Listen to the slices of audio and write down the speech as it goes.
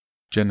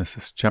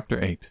Genesis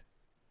chapter 8.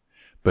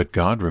 But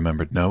God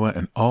remembered Noah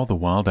and all the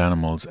wild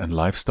animals and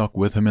livestock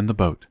with him in the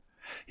boat.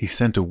 He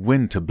sent a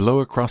wind to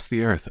blow across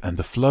the earth, and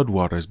the flood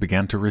waters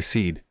began to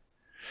recede.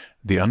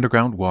 The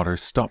underground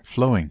waters stopped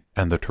flowing,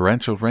 and the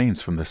torrential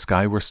rains from the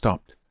sky were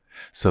stopped.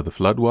 So the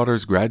flood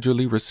waters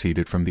gradually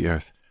receded from the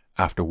earth.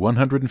 After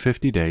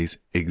 150 days,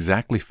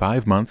 exactly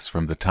 5 months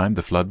from the time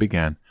the flood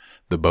began,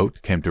 the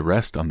boat came to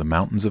rest on the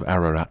mountains of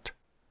Ararat.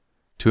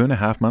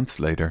 2.5 months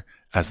later,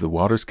 as the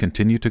waters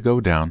continued to go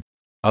down,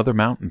 other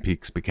mountain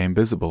peaks became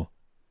visible.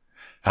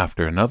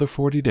 After another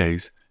 40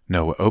 days,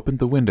 Noah opened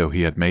the window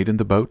he had made in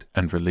the boat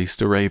and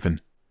released a raven.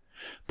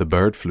 The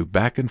bird flew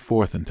back and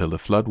forth until the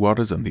flood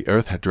waters on the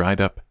earth had dried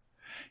up.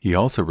 He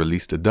also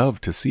released a dove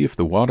to see if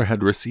the water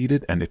had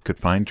receded and it could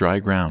find dry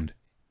ground.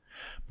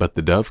 But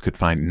the dove could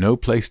find no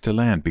place to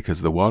land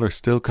because the water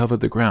still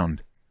covered the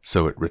ground,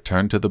 so it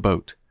returned to the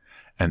boat,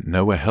 and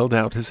Noah held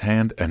out his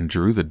hand and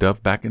drew the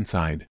dove back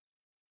inside.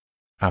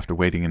 After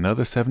waiting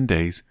another 7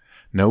 days,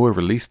 Noah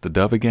released the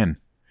dove again.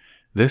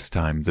 This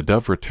time the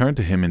dove returned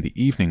to him in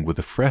the evening with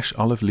a fresh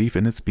olive leaf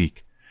in its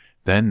beak.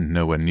 Then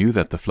Noah knew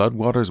that the flood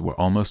waters were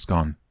almost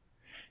gone.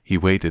 He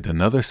waited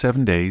another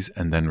 7 days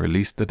and then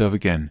released the dove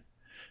again.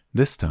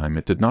 This time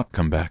it did not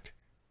come back.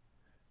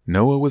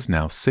 Noah was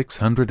now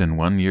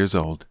 601 years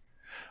old.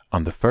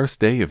 On the first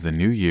day of the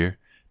new year,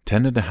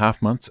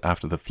 10.5 months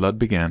after the flood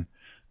began,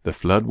 the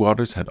flood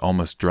waters had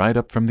almost dried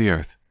up from the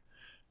earth.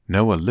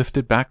 Noah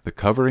lifted back the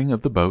covering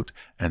of the boat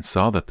and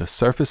saw that the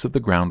surface of the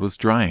ground was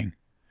drying.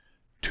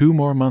 2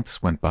 more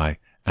months went by,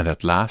 and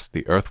at last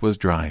the earth was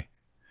dry.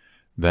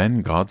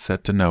 Then God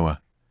said to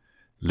Noah,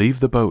 "Leave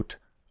the boat,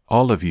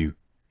 all of you,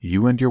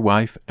 you and your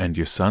wife and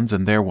your sons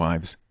and their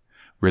wives.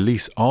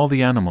 Release all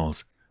the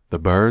animals, the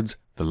birds,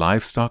 the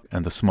livestock,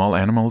 and the small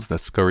animals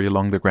that scurry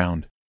along the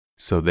ground,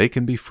 so they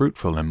can be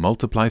fruitful and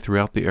multiply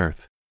throughout the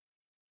earth."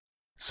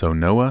 So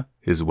Noah,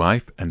 his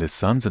wife, and his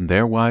sons and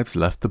their wives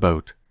left the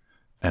boat,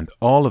 and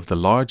all of the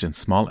large and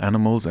small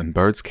animals and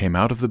birds came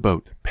out of the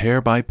boat,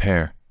 pair by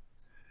pair.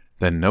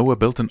 Then Noah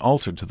built an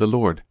altar to the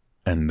Lord,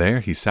 and there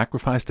he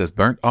sacrificed as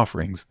burnt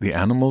offerings the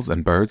animals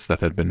and birds that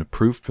had been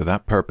approved for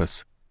that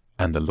purpose.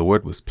 And the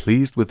Lord was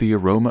pleased with the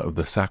aroma of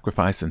the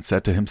sacrifice and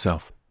said to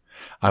himself,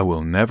 "I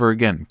will never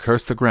again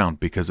curse the ground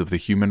because of the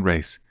human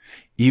race.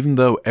 Even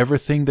though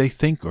everything they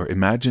think or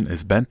imagine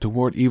is bent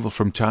toward evil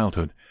from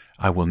childhood,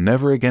 I will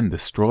never again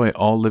destroy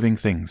all living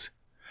things.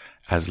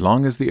 As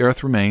long as the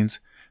earth remains,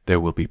 there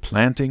will be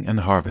planting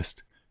and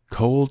harvest,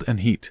 cold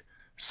and heat,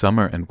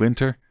 summer and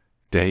winter,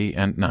 day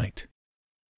and night."